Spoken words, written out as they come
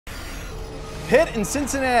Pitt and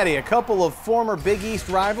Cincinnati, a couple of former Big East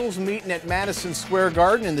rivals meeting at Madison Square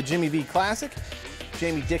Garden in the Jimmy V Classic.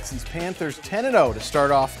 Jamie Dixon's Panthers 10-0 to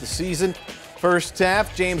start off the season. First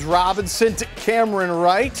half, James Robinson to Cameron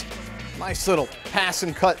Wright. Nice little pass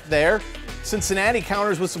and cut there. Cincinnati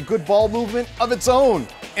counters with some good ball movement of its own.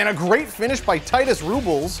 And a great finish by Titus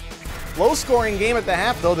Rubles. Low scoring game at the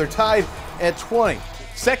half though, they're tied at 20.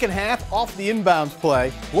 Second half, off the inbounds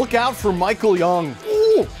play. Look out for Michael Young.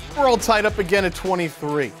 Ooh, we're all tied up again at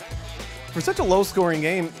 23. For such a low scoring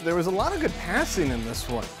game, there was a lot of good passing in this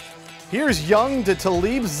one. Here's Young to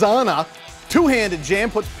Talib Zanna. Two-handed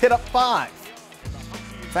jam puts Pitt up 5.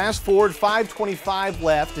 Fast forward, 5:25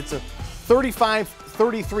 left. It's a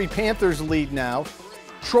 35-33 Panthers lead now.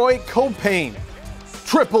 Troy Copain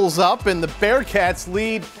triples up and the Bearcats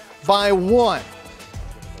lead by 1.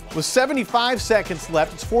 With 75 seconds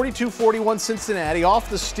left, it's 42-41 Cincinnati. Off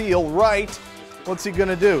the steal, Wright. What's he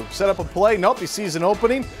gonna do? Set up a play? Nope, he sees an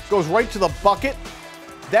opening. Goes right to the bucket.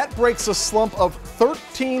 That breaks a slump of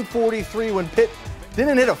 13-43 when Pitt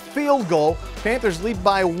didn't hit a field goal. Panthers lead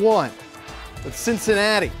by 1. But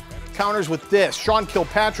Cincinnati counters with this. Sean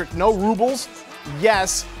Kilpatrick, no Rubles.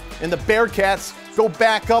 Yes, and the Bearcats go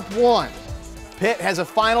back up 1. Pitt has a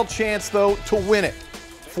final chance, though, to win it.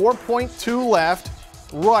 4.2 left.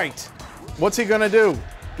 Wright, what's he gonna do?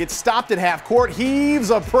 Gets stopped at half court, heaves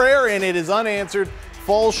a prayer, and it is unanswered,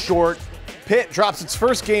 falls short. Pitt drops its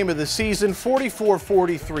first game of the season,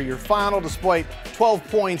 44-43, your final, despite 12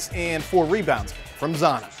 points and 4 rebounds from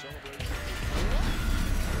Zanna.